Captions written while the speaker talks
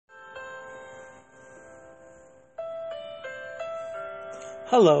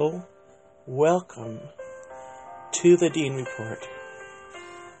Hello, welcome to the Dean Report.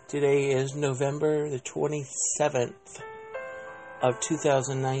 Today is November the 27th of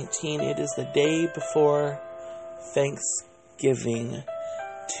 2019. It is the day before Thanksgiving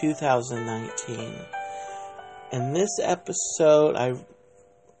 2019. And this episode, I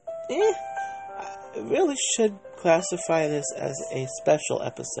really should classify this as a special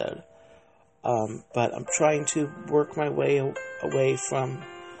episode. But I'm trying to work my way away from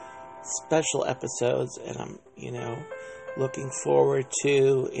special episodes, and I'm, looking forward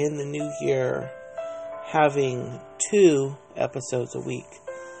to, in the new year, having 2 episodes a week.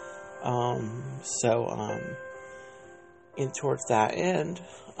 Towards that end,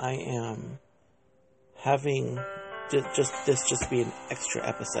 I am having just be an extra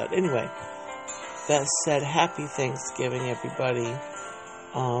episode. Anyway, that said, happy Thanksgiving, everybody.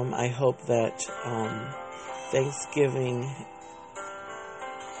 I hope that Thanksgiving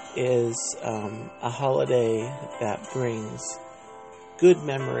is a holiday that brings good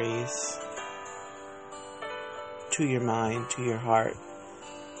memories to your mind, to your heart,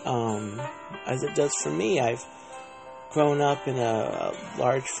 as it does for me. I've grown up in a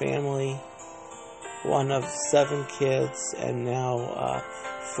large family, one of 7 kids, and now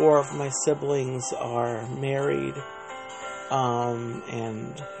 4 of my siblings are married.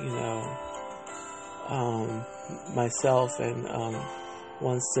 Myself and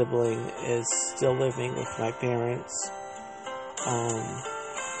one sibling is still living with my parents.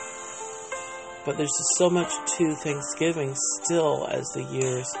 But there's just so much to Thanksgiving still as the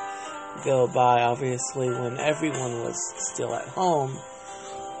years go by. Obviously, when everyone was still at home,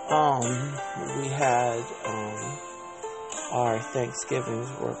 we had our Thanksgivings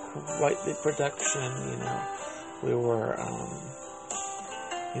were quite the production, We were,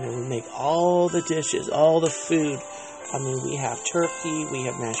 we make all the dishes, all the food. We have turkey, we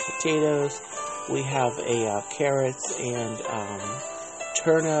have mashed potatoes, we have carrots and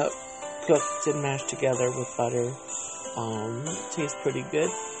turnip cooked and mashed together with butter. Tastes pretty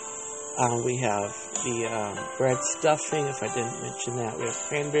good. We have the bread stuffing, if I didn't mention that. We have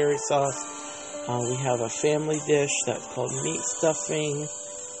cranberry sauce. We have a family dish that's called meat stuffing.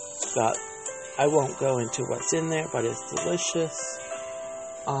 It's got, I won't go into what's in there, but it's delicious.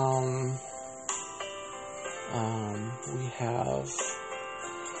 We have,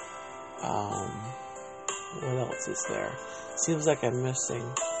 what else is there? Seems like I'm missing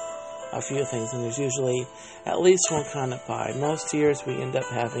a few things, and there's usually at least one kind of pie. Most years we end up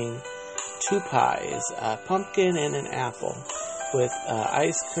having 2 pies, a pumpkin and an apple, with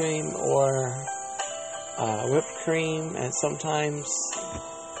ice cream or whipped cream, and sometimes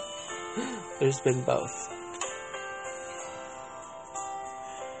there's been both.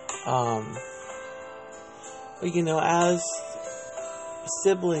 As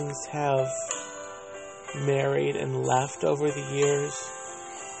siblings have married and left over the years,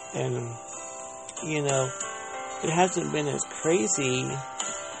 and, it hasn't been as crazy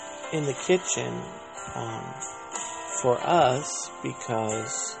in the kitchen for us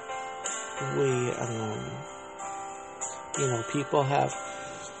because we, people have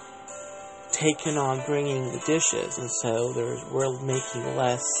taken on bringing the dishes, and so we're making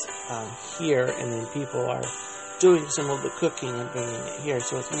less here, and then people are doing some of the cooking and bringing it here.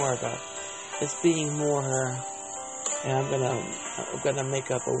 So it's more about it's being more, and I'm gonna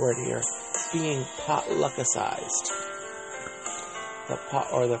make up a word here. It's being potluckicized. The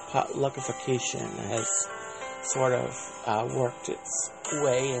potluckification has sort of worked its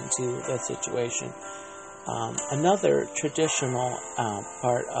way into the situation. Another traditional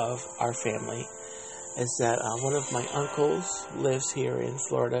part of our family is that one of my uncles lives here in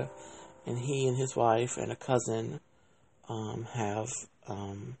Florida, and he and his wife and a cousin have,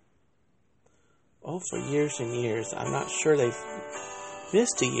 for years and years, I'm not sure they've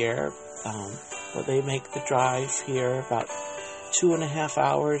missed a year, but they make the drive here about 2.5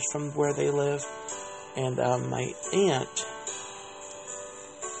 hours from where they live, and my aunt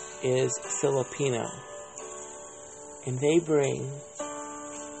is Filipino. And they bring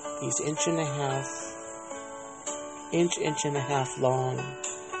these inch and a half long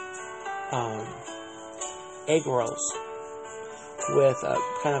egg rolls with a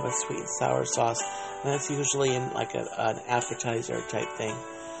kind of a sweet and sour sauce. And that's usually in like an appetizer type thing.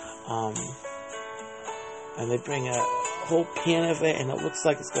 And they bring a whole pan of it, and it looks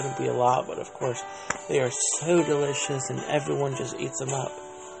like it's going to be a lot, but of course they are so delicious, and everyone just eats them up.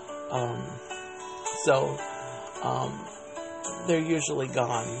 They're usually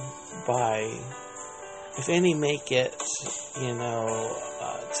gone by, if any make it,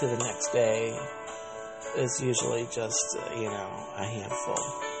 to the next day, is usually just, a handful.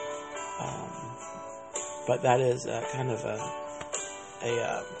 But that is kind of a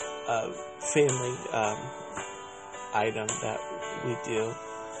family item that we do.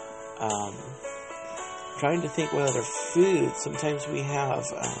 Trying to think what other foods sometimes we have.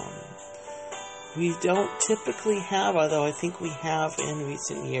 We don't typically have, although I think we have in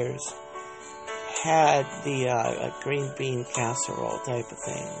recent years, had the green bean casserole type of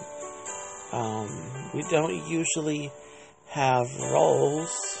thing. We don't usually have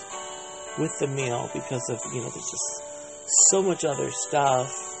rolls with the meal because of, there's just so much other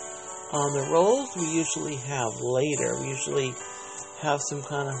stuff. The rolls we usually have later. We usually have some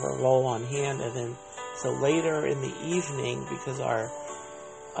kind of a roll on hand, and then so later in the evening, because our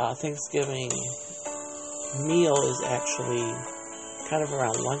Thanksgiving meal is actually kind of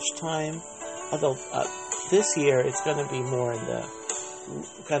around lunchtime. Although this year it's going to be more in the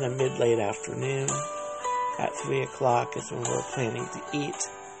kind of mid-late afternoon. At 3 o'clock is when we're planning to eat.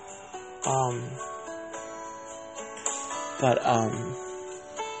 But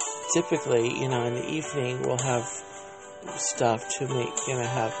typically, in the evening we'll have stuff to make,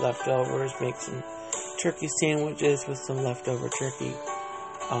 have leftovers, make some turkey sandwiches with some leftover turkey.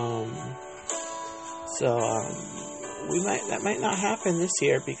 That might not happen this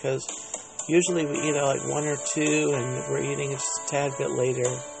year because usually we eat like one or two, and we're eating just a tad bit later.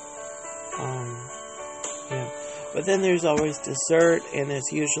 But then there's always dessert, and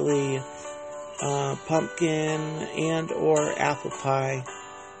it's usually pumpkin and or apple pie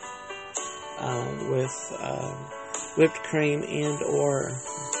with whipped cream and or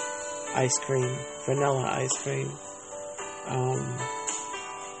ice cream, vanilla ice cream.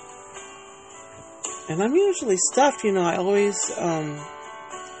 And I'm usually stuffed, I always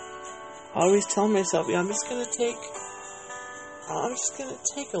tell myself, I'm just gonna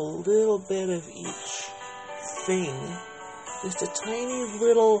take a little bit of each thing, just a tiny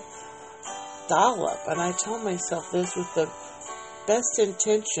little dollop, and I tell myself this with the best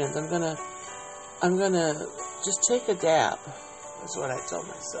intentions. I'm gonna just take a dab. That's what I tell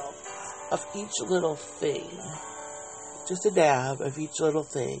myself of each little thing. Just a dab of each little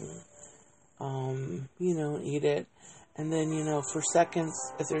thing. Eat it. And then, for seconds,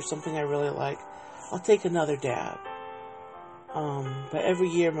 if there's something I really like, I'll take another dab. But every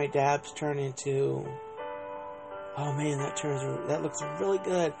year my dabs turn into, oh man, that looks really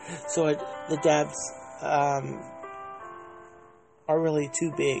good. So the dabs, are really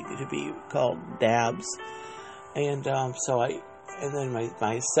too big to be called dabs. And, then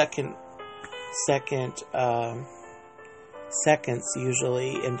my second, seconds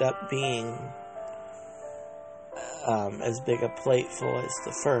usually end up being as big a plateful as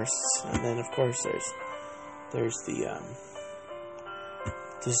the first, and then of course there's the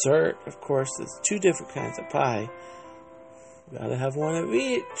dessert. Of course, there's two different kinds of pie. Gotta have one of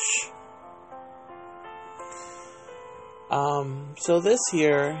each. So this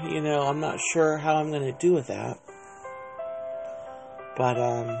year, I'm not sure how I'm gonna do with that, but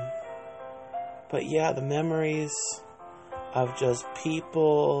yeah, the memories of just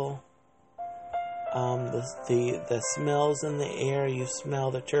people, the smells in the air. You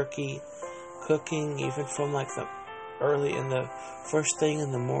smell the turkey cooking, even from like the first thing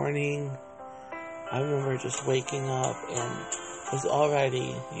in the morning. I remember just waking up and it was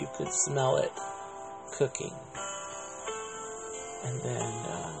already, you could smell it cooking. And then,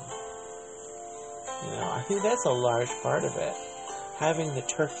 I think that's a large part of it. Having the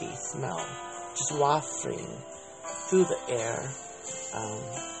turkey smell just wafting through the air.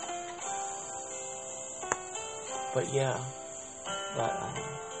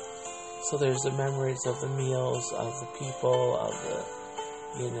 So there's the memories of the meals, of the people, of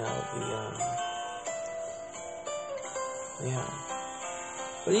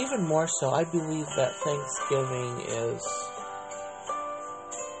But even more so, I believe that Thanksgiving is,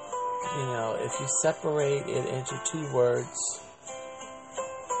 if you separate it into two words,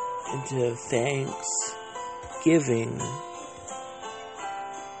 into thanksgiving,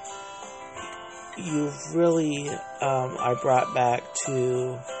 you've really are brought back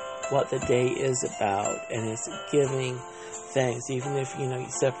to what the day is about, and it's giving thanks. Even if you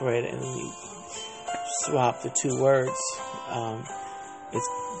separate it and you swap the two words, it's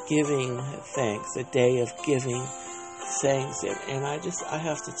giving thanks, a day of giving thanks. And I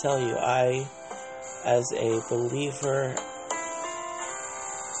have to tell you, as a believer,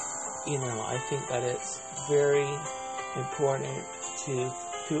 I think that it's very important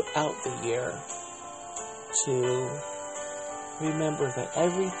throughout the year to remember that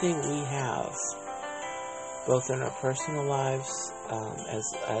everything we have, both in our personal lives,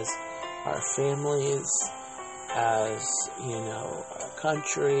 as our families, as, our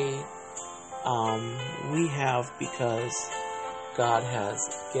country. We have because God has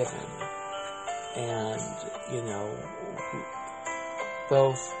given. And,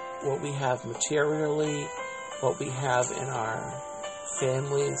 both what we have materially, what we have in our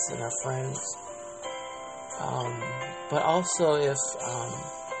families and our friends, but also if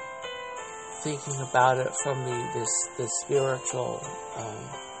thinking about it from the spiritual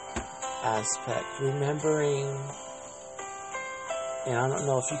aspect, remembering, and I don't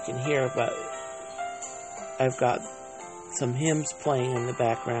know if you can hear, but I've got some hymns playing in the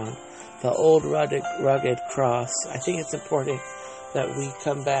background. The old rugged cross. I think it's important that we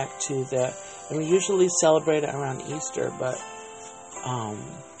come back to that. And we usually celebrate it around Easter, but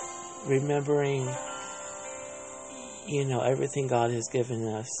remembering, everything God has given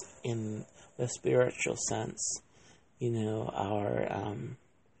us in the spiritual sense, our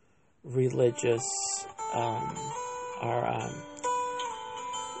religious, our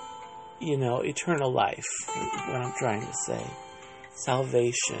eternal life, what I'm trying to say,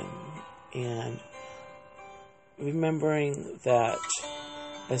 salvation, and remembering that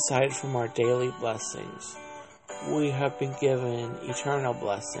aside from our daily blessings, we have been given eternal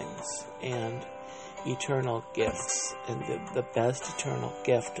blessings and eternal gifts, and the best eternal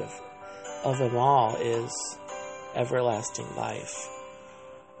gift of them all is everlasting life.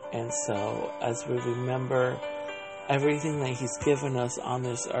 And so, as we remember everything that He's given us on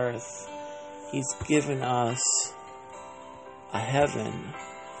this earth, He's given us a heaven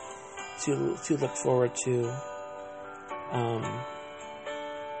to look forward to,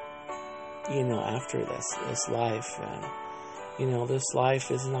 after this life. And, this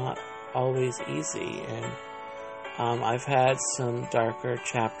life is not always easy. And I've had some darker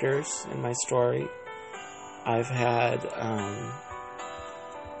chapters in my story. I've had,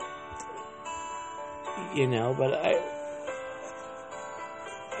 but I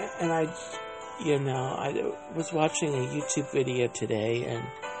was watching a YouTube video today, and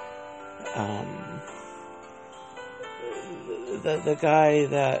the guy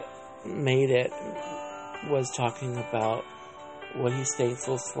that made it was talking about what he's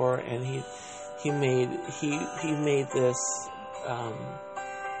thankful for, and he made this.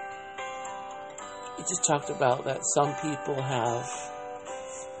 He just talked about that some people have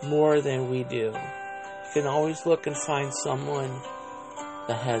more than we do. You can always look and find someone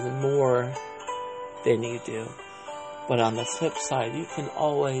that has more than you do. But on the flip side, you can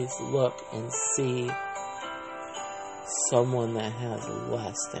always look and see someone that has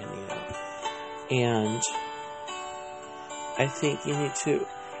less than you. And I think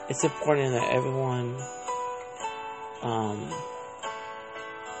it's important that everyone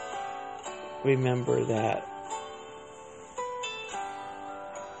remember that,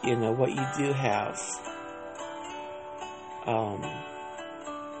 what you do have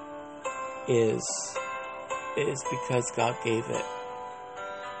is because God gave it,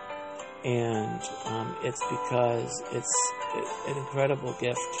 and it's because it's an incredible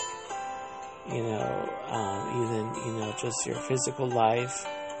gift. Even just your physical life,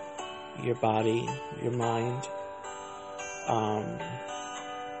 your body, your mind,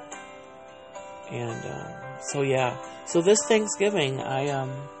 So this Thanksgiving,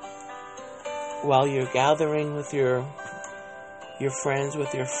 while you're gathering with your friends,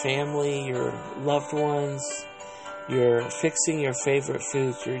 with your family, your loved ones, you're fixing your favorite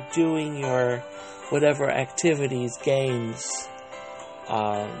foods, you're doing your whatever activities, games,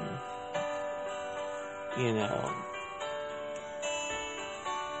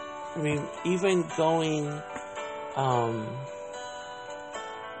 even going,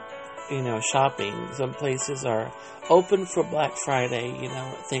 shopping. Some places are open for Black Friday,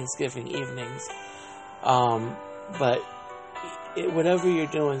 Thanksgiving evenings. But whatever you're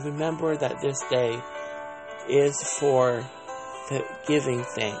doing, remember that this day is for giving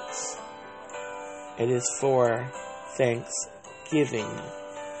thanks. It is for thanksgiving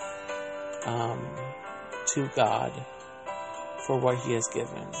to God for what He has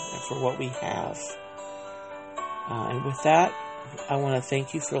given and for what we have. And with that, I want to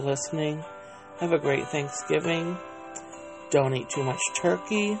thank you for listening. Have a great Thanksgiving. Don't eat too much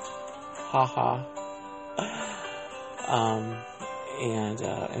turkey. Haha.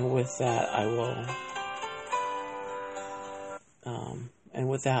 And with that,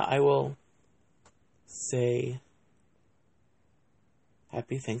 I will say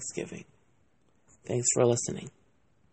Happy Thanksgiving. Thanks for listening.